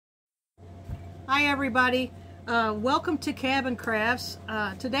Hi everybody, welcome to Cabin Crafts.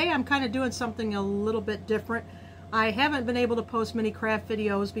 Today I'm kind of doing something a little bit different. I haven't been able to post many craft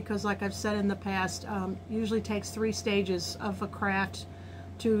videos because, like I've said in the past, usually takes 3 stages of a craft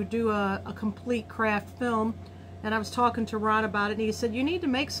to do a complete craft film. And I was talking to Ron about it, and he said, you need to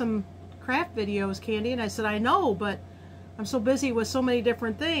make some craft videos, Candy. And I said, I know, but I'm so busy with so many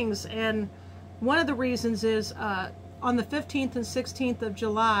different things. And one of the reasons is on the 15th and 16th of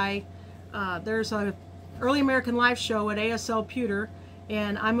July, there's a Early American Life show at ASL Pewter,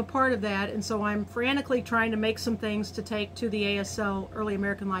 and I'm a part of that, and so I'm frantically trying to make some things to take to the ASL Early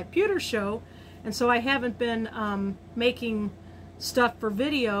American Life Pewter show, and so I haven't been making stuff for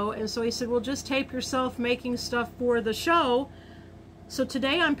video. And so he said, well, just tape yourself making stuff for the show. So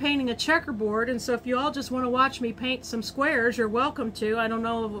today I'm painting a checkerboard, and so if you all just want to watch me paint some squares, you're welcome to. I don't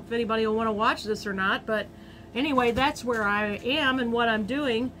know if anybody will want to watch this or not, but anyway, that's where I am and what I'm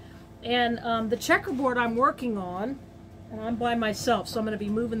doing. And the checkerboard I'm working on, and I'm by myself, so I'm going to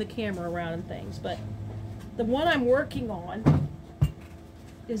be moving the camera around and things, but the one I'm working on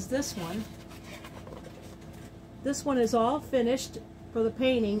is this one. This one is all finished for the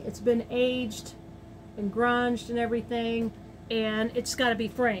painting. It's been aged and grunged and everything, and it's got to be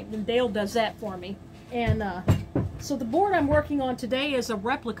framed, and Dale does that for me. And so the board I'm working on today is a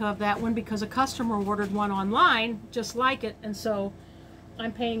replica of that one because a customer ordered one online just like it, and so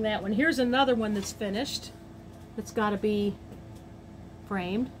I'm painting that one. Here's another one that's finished. It's got to be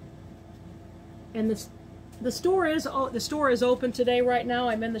framed. And the store is open today right now.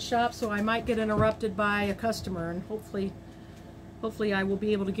 I'm in the shop, so I might get interrupted by a customer, and hopefully I will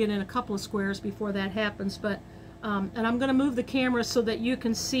be able to get in a couple of squares before that happens. But and I'm going to move the camera so that you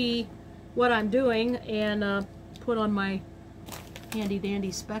can see what I'm doing, and put on my handy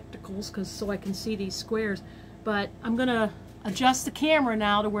dandy spectacles so I can see these squares. But I'm going to adjust the camera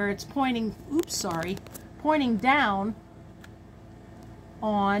now to where it's pointing, pointing down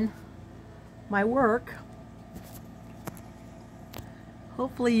on my work.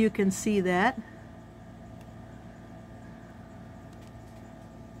 Hopefully you can see that.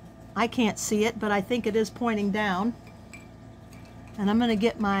 I can't see it, but I think it is pointing down. And I'm going to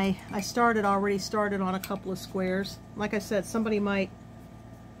get my, already started on a couple of squares. Like I said, somebody might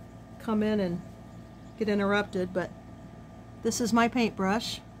come in and get interrupted, but this is my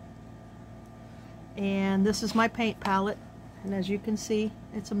paintbrush, and this is my paint palette, and as you can see,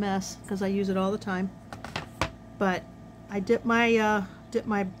 it's a mess because I use it all the time. But I dip my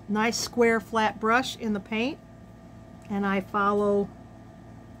nice square flat brush in the paint, and I follow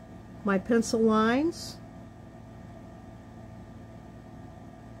my pencil lines,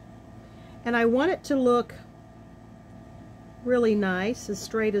 and I want it to look really nice, as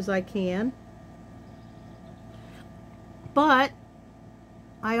straight as I can. But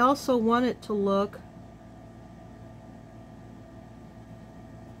I also want it to look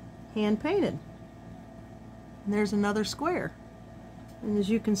hand painted. And there's another square. And as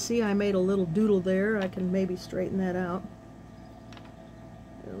you can see, I made a little doodle there. I can maybe straighten that out.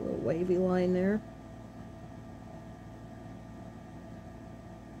 A little wavy line there.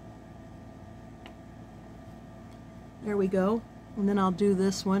 There we go. And then I'll do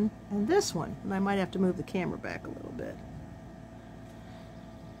this one and this one. And I might have to move the camera back a little bit.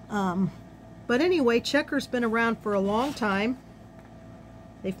 But anyway, checker's been around for a long time.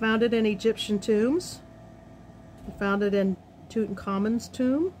 They found it in Egyptian tombs. They found it in Tutankhamun's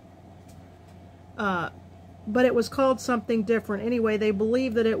tomb. But it was called something different. Anyway, they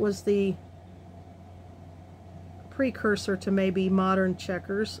believe that it was the precursor to maybe modern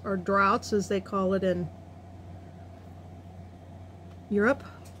checkers, or draughts as they call it in Europe.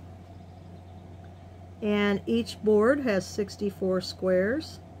 And each board has 64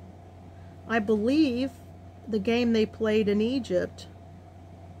 squares. I believe the game they played in Egypt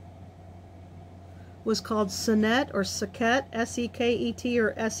was called Senet or Seket, S-E-K-E-T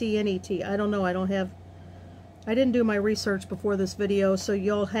or S-E-N-E-T. I don't know. I didn't do my research before this video, so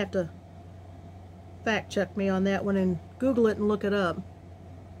you'll have to fact check me on that one and Google it and look it up.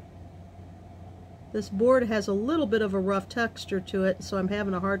 This board has a little bit of a rough texture to it, so I'm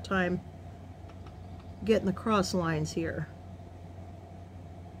having a hard time getting the cross lines here.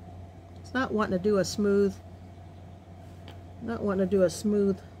 It's not wanting to do a smooth,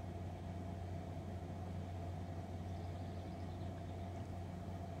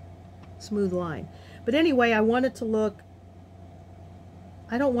 smooth line. But anyway, I want it to look,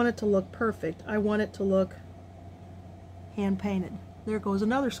 I don't want it to look perfect. I want it to look hand painted. There goes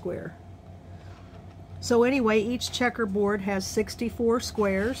another square. So anyway, each checkerboard has 64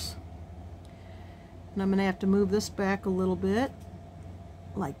 squares. And I'm going to have to move this back a little bit,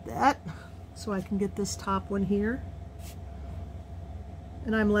 like that. so I can get this top one here.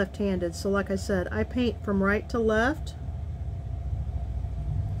 And I'm left-handed, so like I said, I paint from right to left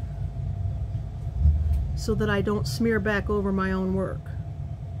so that I don't smear back over my own work.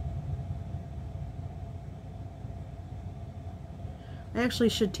 I actually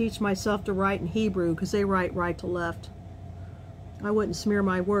should teach myself to write in Hebrew because they write right to left. I wouldn't smear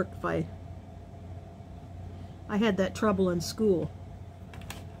my work if I had that trouble in school.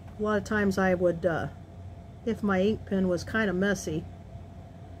 A lot of times I would, if my ink pen was kind of messy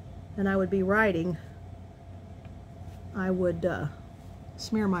and I would be writing, I would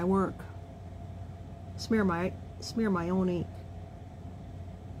smear my work, smear my own ink.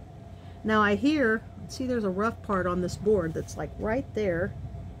 Now I hear, see there's a rough part on this board that's like right there.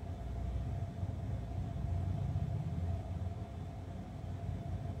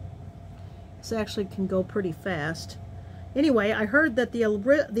 This actually can go pretty fast. Anyway, I heard that the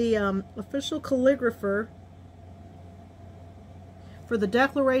official calligrapher for the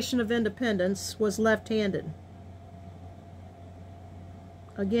Declaration of Independence was left-handed.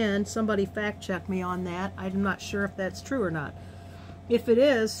 Again, somebody fact-checked me on that. I'm not sure if that's true or not. If it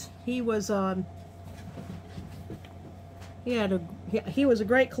is, he was a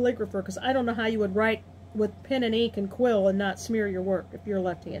great calligrapher, because I don't know how you would write with pen and ink and quill and not smear your work if you're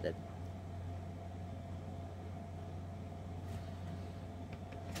left-handed.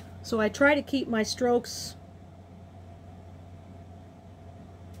 So I try to keep my strokes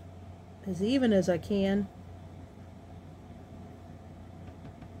as even as I can.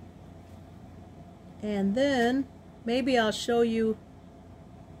 And then maybe I'll show you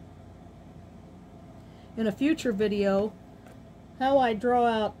in a future video how I draw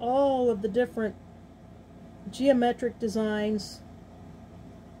out all of the different geometric designs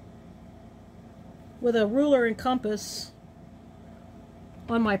with a ruler and compass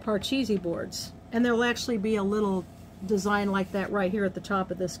on my Parcheesi boards. And there'll actually be a little design like that right here at the top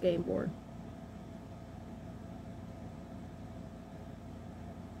of this game board.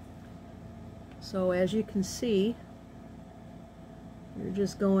 So as you can see, you're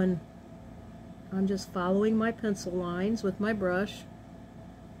just going, I'm just following my pencil lines with my brush.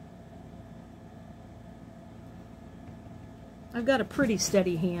 I've got a pretty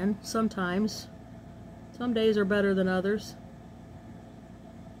steady hand sometimes. Some days are better than others.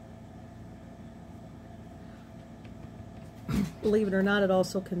 Believe it or not, it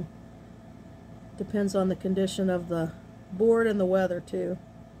also depends on the condition of the board and the weather too.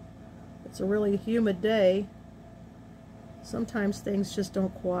 It's a really humid day. Sometimes things just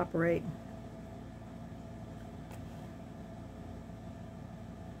don't cooperate.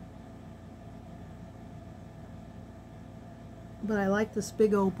 But I like this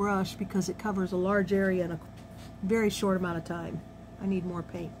big old brush because it covers a large area in a very short amount of time. I need more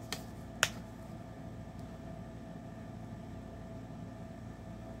paint.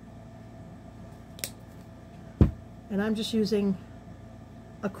 And I'm just using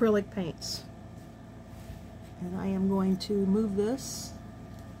acrylic paints. And I am going to move this.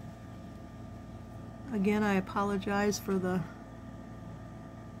 Again, I apologize for the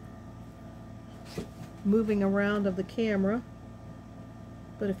moving around of the camera.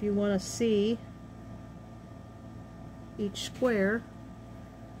 But if you want to see each square,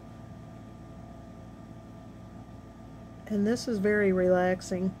 and this is very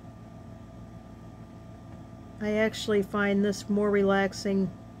relaxing. I actually find this more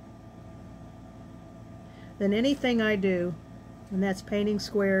relaxing than anything I do, and that's painting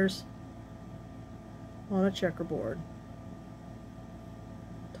squares on a checkerboard.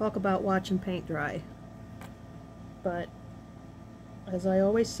 Talk about watching paint dry. But as I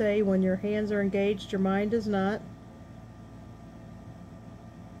always say, when your hands are engaged, your mind is not.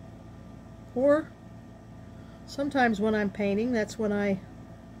 Or sometimes when I'm painting, that's when I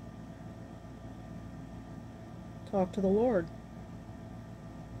talk to the Lord.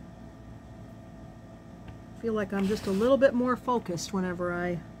 I feel like I'm just a little bit more focused whenever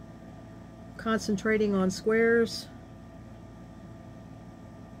I'm concentrating on squares.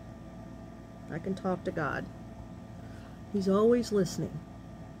 I can talk to God. He's always listening.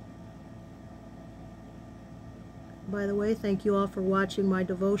 By the way, thank you all for watching my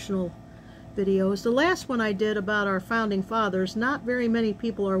devotional videos. The last one I did about our founding fathers, not very many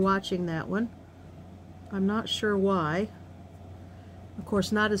people are watching that one. I'm not sure why. Of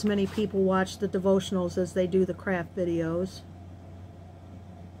course, not as many people watch the devotionals as they do the craft videos.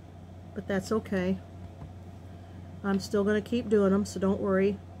 But that's okay. I'm still going to keep doing them, so don't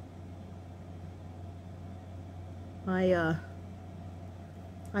worry. I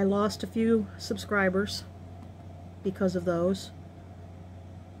lost a few subscribers because of those.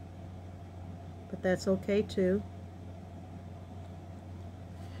 but that's okay too.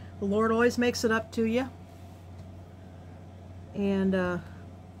 The Lord always makes it up to you. And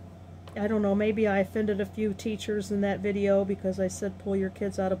I don't know, maybe I offended a few teachers in that video because I said pull your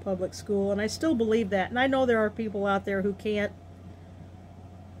kids out of public school, and I still believe that. And I know there are people out there who can't.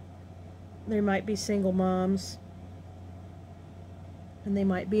 There might be single moms, and they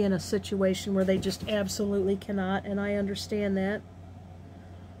might be in a situation where they just absolutely cannot, and I understand that.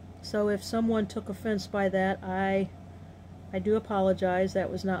 So if someone took offense by that, I do apologize.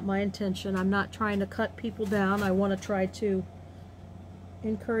 That was not my intention. I'm not trying to cut people down. I want to try to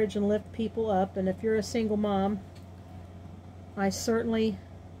encourage and lift people up. And if you're a single mom, I certainly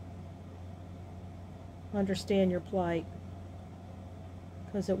understand your plight,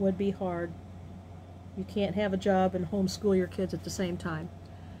 because it would be hard. You can't have a job and homeschool your kids at the same time.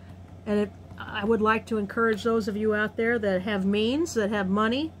 And I would like to encourage those of you out there that have means, that have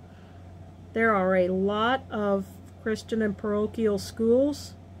money. There are a lot of Christian and parochial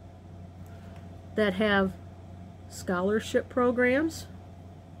schools that have scholarship programs.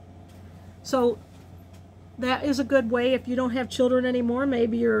 So that is a good way if you don't have children anymore.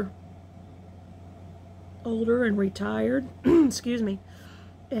 Maybe you're older and retired, excuse me,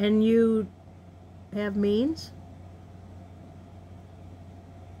 and you have means.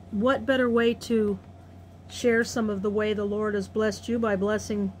 What better way to share some of the way the Lord has blessed you by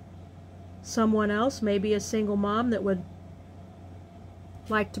blessing someone else, maybe a single mom that would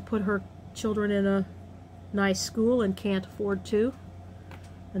like to put her children in a nice school and can't afford to.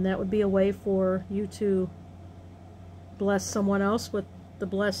 And that would be a way for you to bless someone else with the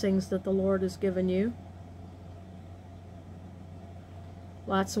blessings that the Lord has given you.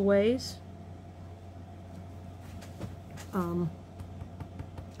 Lots of ways.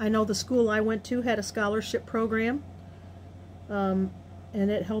 I know the school I went to had a scholarship program, and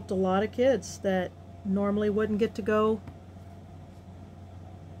it helped a lot of kids that normally wouldn't get to go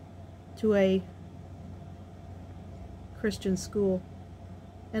to a Christian school.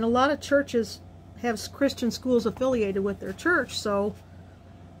 And a lot of churches have Christian schools affiliated with their church, so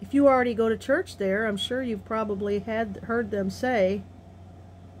if you already go to church there, I'm sure you've probably heard them say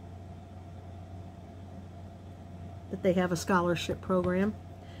that they have a scholarship program.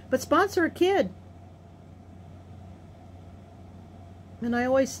 But sponsor a kid. And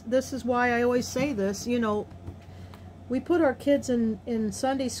this is why I always say this, you know, we put our kids in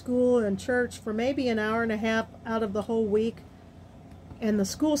Sunday school and church for maybe an hour and a half out of the whole week, and the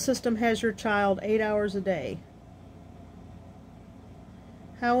school system has your child 8 hours a day.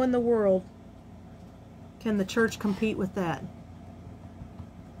 How in the world can the church compete with that?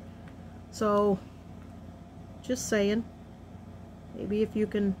 So, just saying, maybe if you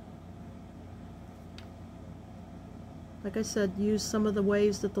can, like I said, use some of the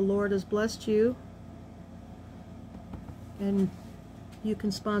ways that the Lord has blessed you, and you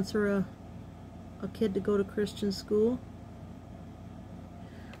can sponsor a kid to go to Christian school.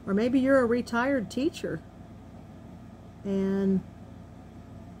 Or maybe you're a retired teacher and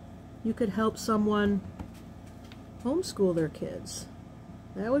you could help someone homeschool their kids.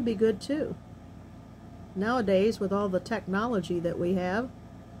 That would be good too. Nowadays, with all the technology that we have,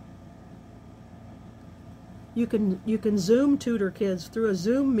 you can Zoom tutor kids through a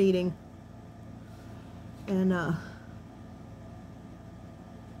Zoom meeting, and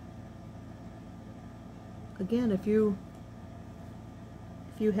again, if you're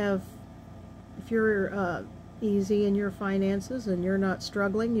easy in your finances and you're not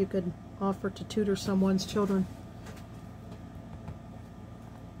struggling, you could offer to tutor someone's children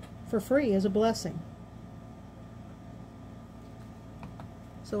for free as a blessing.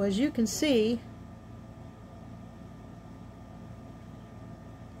 So as you can see,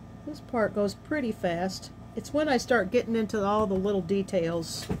 this part goes pretty fast. It's when I start getting into all the little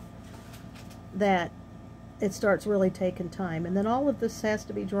details that it starts really taking time. And then all of this has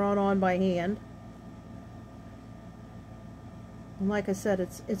to be drawn on by hand. And like I said,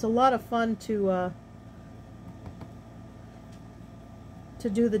 it's a lot of fun to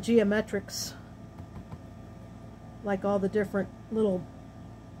do the geometrics, like all the different little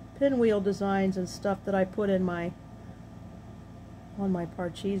pinwheel designs and stuff that I put in on my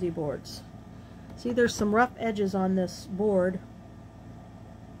Parcheesi boards. See, there's some rough edges on this board.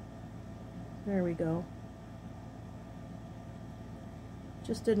 There we go.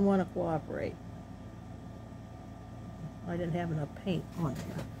 Just didn't want to cooperate. I didn't have enough paint on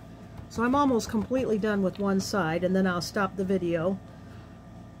there. So I'm almost completely done with one side, and then I'll stop the video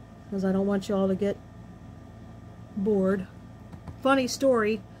because I don't want you all to get bored. Funny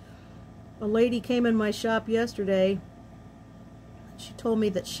story, a lady came in my shop yesterday. She told me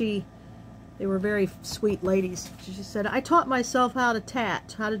that she They were very sweet ladies. She said, I taught myself how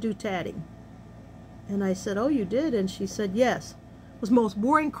to do tatting. And I said, oh, you did? And she said, yes. It was the most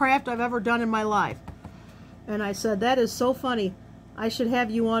boring craft I've ever done in my life. And I said, that is so funny. I should have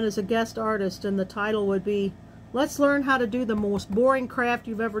you on as a guest artist, and the title would be, Let's Learn How to Do the Most Boring Craft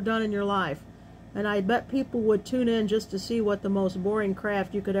You've Ever Done in Your Life. And I bet people would tune in just to see what the most boring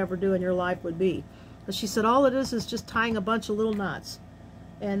craft you could ever do in your life would be. But she said, all it is just tying a bunch of little knots.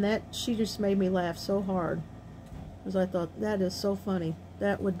 And she just made me laugh so hard. Because I thought, that is so funny.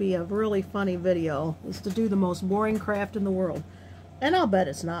 That would be a really funny video, is to do the most boring craft in the world. And I'll bet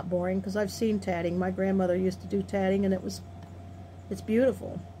it's not boring, because I've seen tatting. My grandmother used to do tatting, and it's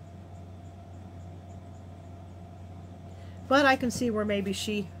beautiful. But I can see where maybe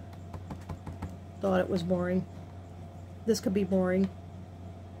she thought it was boring. This could be boring.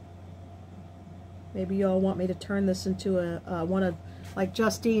 Maybe y'all want me to turn this into one of like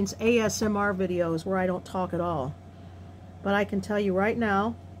Justine's ASMR videos where I don't talk at all. But I can tell you right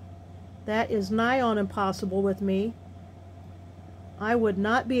now, that is nigh on impossible with me. I would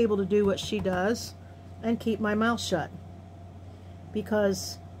not be able to do what she does and keep my mouth shut.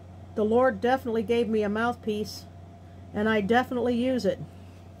 Because the Lord definitely gave me a mouthpiece, and I definitely use it.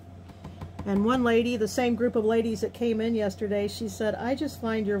 And one lady, the same group of ladies that came in yesterday, she said, I just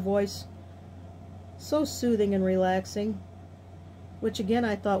find your voice so soothing and relaxing. Which again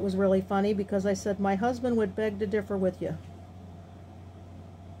I thought was really funny, because I said, my husband would beg to differ with you.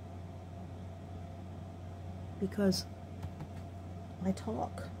 Because I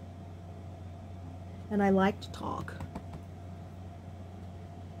talk. And I like to talk.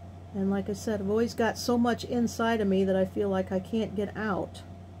 And like I said, I've always got so much inside of me that I feel like I can't get out.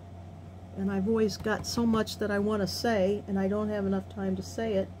 And I've always got so much that I want to say, and I don't have enough time to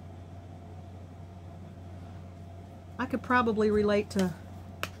say it. I could probably relate to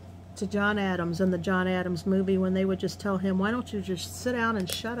John Adams in the John Adams movie, when they would just tell him, why don't you just sit down and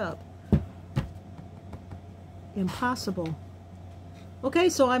shut up? Impossible. Okay,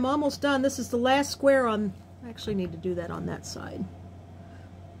 so I'm almost done. This is the last square on... I actually need to do that on that side.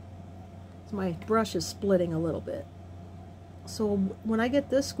 So my brush is splitting a little bit. So when I get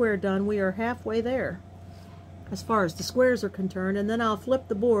this square done, we are halfway there as far as the squares are concerned, and then I'll flip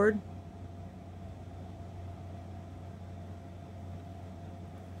the board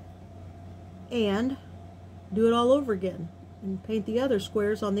and do it all over again and paint the other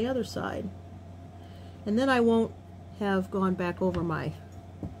squares on the other side. And then I won't have gone back over my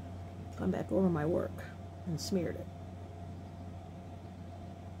work and smeared it.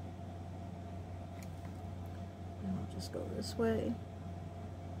 And I'll just go this way.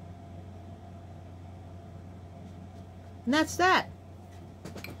 And that's that.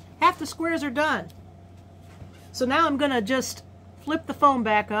 Half the squares are done. So now I'm going to just flip the phone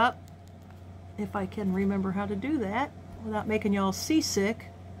back up, if I can remember how to do that without making y'all seasick.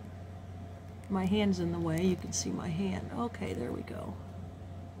 My hand's in the way. You can see my hand. Okay, there we go.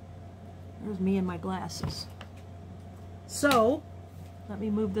 There's me and my glasses. So, let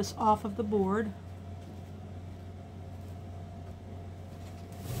me move this off of the board.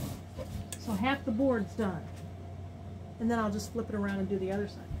 So half the board's done. And then I'll just flip it around and do the other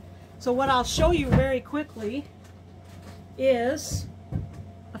side. So what I'll show you very quickly is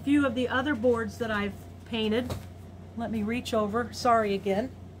a few of the other boards that I've painted. Let me reach over. Sorry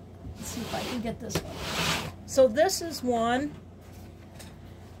again. Let's see if I can get this one. So this is one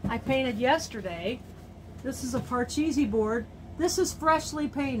I painted yesterday. This is a Parcheesi board. This is freshly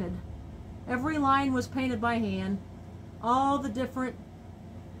painted. Every line was painted by hand. All the different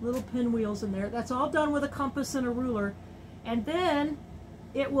little pinwheels in there. That's all done with a compass and a ruler. And then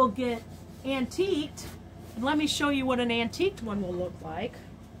it will get antiqued. And let me show you what an antiqued one will look like,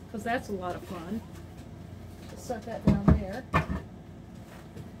 because that's a lot of fun. Just set that down there.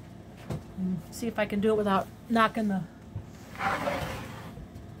 See if I can do it without knocking the...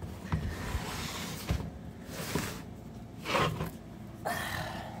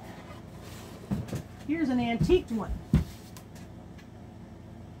 Here's an antiqued one.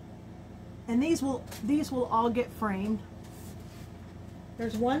 And these will all get framed.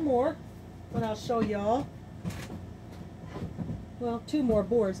 There's one more that I'll show y'all. Well, two more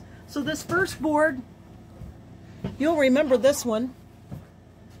boards. So this first board, you'll remember this one.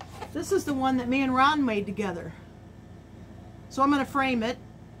 This is the one that me and Ron made together. So I'm going to frame it,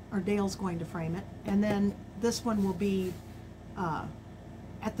 or Dale's going to frame it, and then this one will be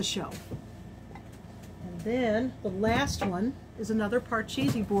at the show. And then the last one is another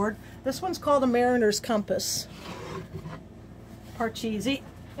Parcheesi board. This one's called a Mariner's Compass. Parcheesi,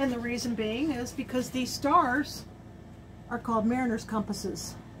 and the reason being is because these stars are called Mariner's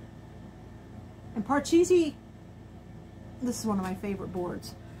Compasses. And Parcheesi, this is one of my favorite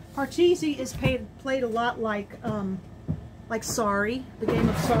boards. Parcheesi is played a lot like Sorry, the game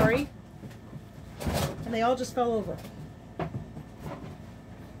of Sorry. And they all just fell over.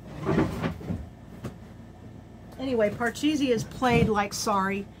 Anyway, Parcheesi is played like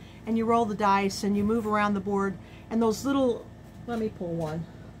Sorry, and you roll the dice and you move around the board, and those little, let me pull one.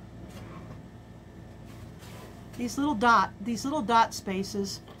 These little dot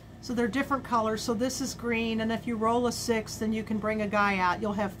spaces, so they're different colors. So this is green, and if you roll a 6, then you can bring a guy out.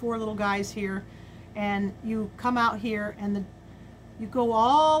 You'll have 4 little guys here, and you come out here, and you go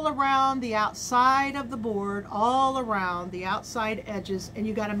all around the outside of the board, all around the outside edges, and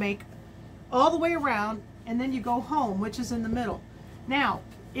you got to make all the way around, and then you go home, which is in the middle. Now,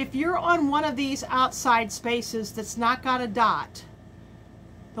 if you're on one of these outside spaces that's not got a dot,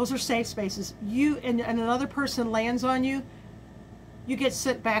 those are safe spaces. You and another person lands on you, you get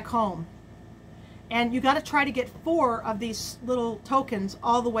sent back home. And you got to try to get 4 of these little tokens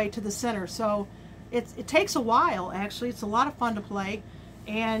all the way to the center. So it takes a while, actually. It's a lot of fun to play.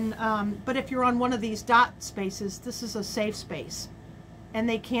 And but if you're on one of these dot spaces, this is a safe space, and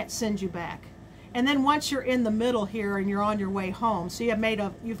they can't send you back. And then once you're in the middle here and you're on your way home, so you've made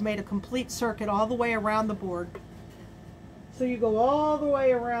a complete circuit all the way around the board. So you go all the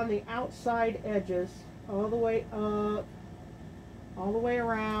way around the outside edges, all the way up, all the way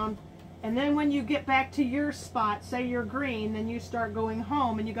around. And then when you get back to your spot, say you're green, then you start going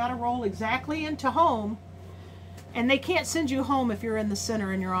home, and you got to roll exactly into home. And they can't send you home if you're in the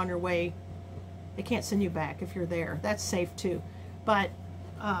center and you're on your way. They can't send you back if you're there. That's safe too. But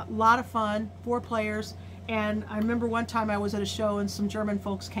a lot of fun, 4 players. And I remember one time I was at a show and some German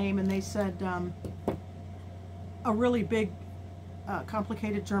folks came, and they said a really big,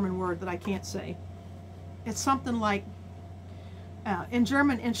 complicated German word that I can't say. It's something like, in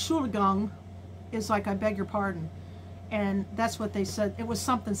German, Entschuldigung is like I beg your pardon. And that's what they said. It was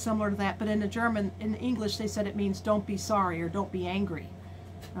something similar to that. But in English, they said it means don't be sorry or don't be angry.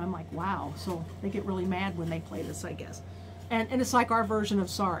 And I'm like, wow. So they get really mad when they play this, I guess. And it's like our version of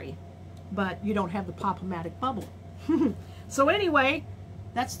Sorry, but you don't have the pop-o-matic bubble. So anyway,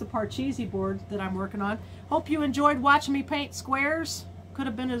 that's the Parcheesi board that I'm working on. Hope you enjoyed watching me paint squares. Could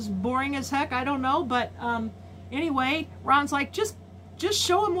have been as boring as heck, I don't know. But anyway, Ron's like, just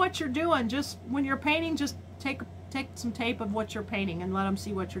show them what you're doing. Just when you're painting, just take some tape of what you're painting and let them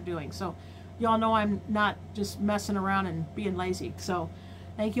see what you're doing. So y'all know I'm not just messing around and being lazy. So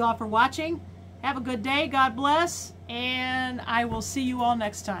thank you all for watching. Have a good day. God bless. And I will see you all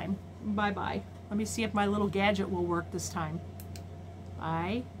next time. Bye-bye. Let me see if my little gadget will work this time.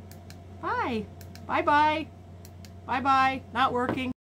 Bye. Bye. Bye-bye. Bye-bye. Not working.